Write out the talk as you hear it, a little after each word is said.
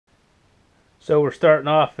So we're starting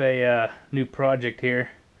off a new project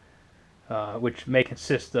here, which may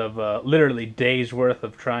consist of literally days worth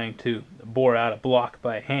of trying to bore out a block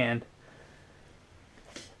by hand.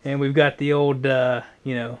 And we've got the old,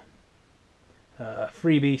 freebie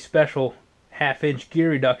special half-inch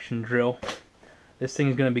gear reduction drill. This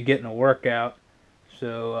thing's going to be getting a workout,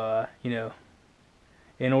 so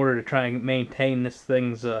in order to try and maintain this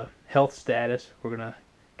thing's health status, we're going to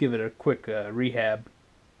give it a quick rehab.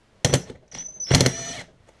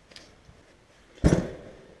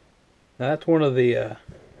 Now that's one of the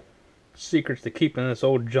secrets to keeping this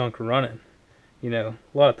old junk running. A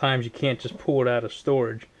lot of times you can't just pull it out of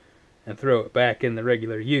storage and throw it back into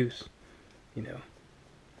regular use.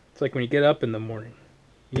 It's like when you get up in the morning,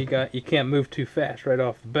 you can't move too fast right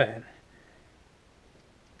off the bat.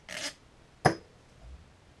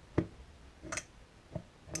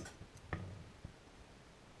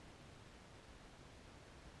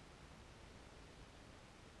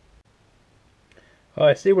 Oh,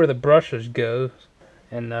 I see where the brushes goes,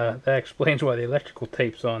 and that explains why the electrical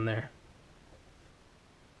tape's on there.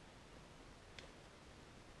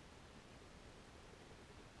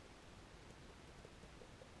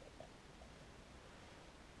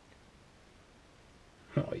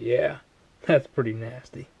 Oh yeah, that's pretty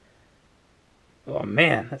nasty. Oh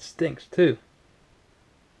man, that stinks too.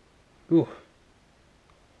 Ooh.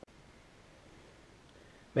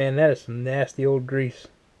 Man, that is some nasty old grease.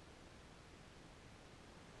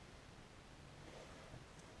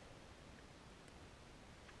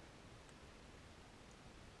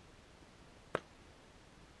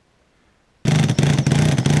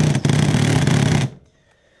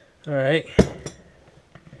 Alright,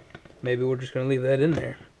 maybe we're just going to leave that in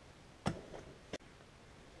there.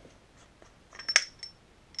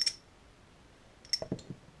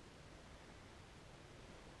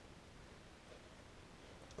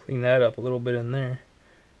 Clean that up a little bit in there.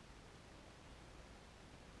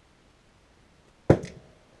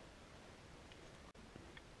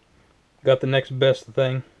 Got the next best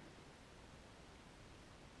thing.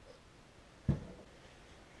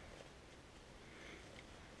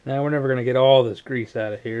 Now we're never going to get all this grease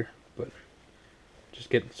out of here, but just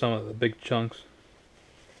getting some of the big chunks.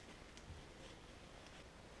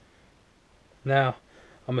 Now,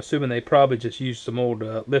 I'm assuming they probably just used some old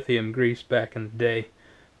lithium grease back in the day,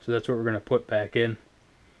 so that's what we're going to put back in.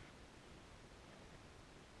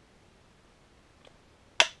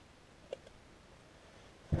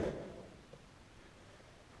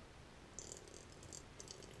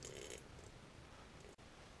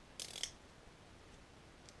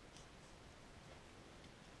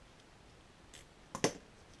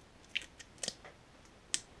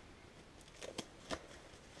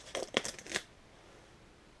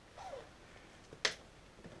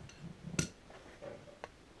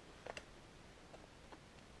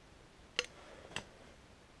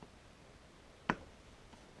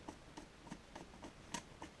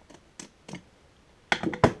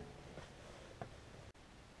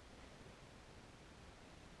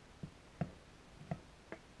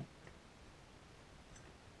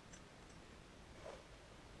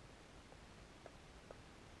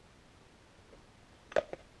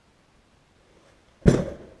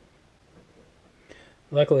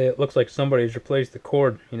 Luckily, it looks like somebody's replaced the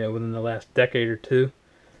cord, within the last decade or two,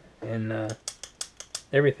 and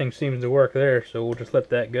everything seems to work there, so we'll just let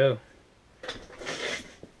that go.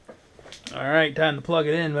 Alright, time to plug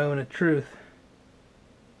it in, moment of truth.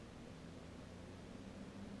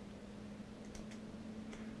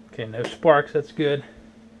 Okay, no sparks, that's good.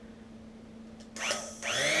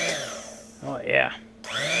 Oh yeah.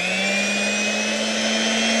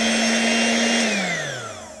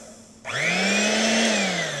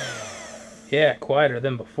 Yeah, quieter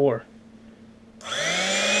than before.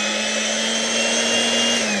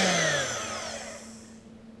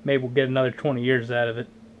 Maybe we'll get another 20 years out of it.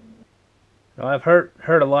 Now, I've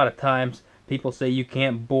heard a lot of times people say you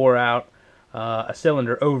can't bore out a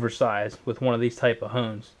cylinder oversize with one of these type of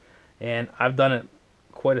hones, and I've done it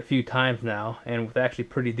quite a few times now, and with actually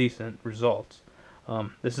pretty decent results.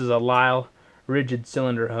 This is a Lyle rigid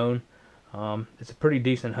cylinder hone. It's a pretty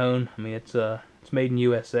decent hone. I mean, it's made in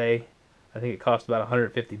USA. I think it cost about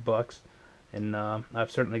 150 bucks, and I've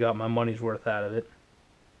certainly got my money's worth out of it.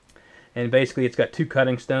 And basically, it's got two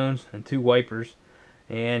cutting stones and two wipers,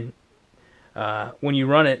 and when you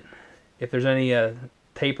run it, if there's any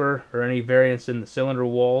taper or any variance in the cylinder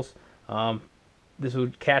walls, this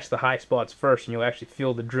would catch the high spots first, and you'll actually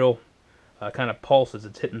feel the drill kind of pulse as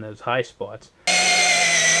it's hitting those high spots.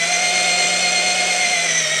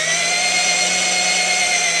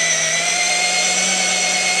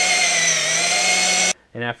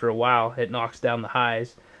 and after a while it knocks down the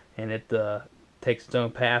highs, and it takes its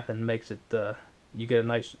own path and makes it you get a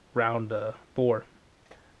nice round bore.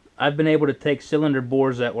 I've been able to take cylinder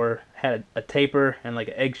bores that had a taper and like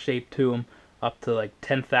an egg shape to them up to like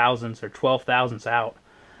 10 thousandths or 12 thousandths out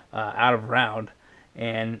of round,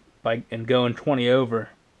 and going 20 over,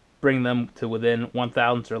 bring them to within 1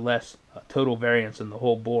 thousandths or less total variance in the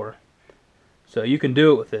whole bore. So you can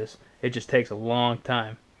do it with this. It just takes a long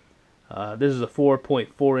time. This is a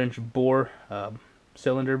 4.4-inch bore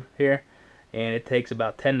cylinder here, and it takes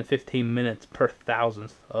about 10 to 15 minutes per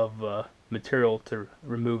thousandth of material to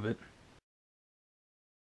remove it.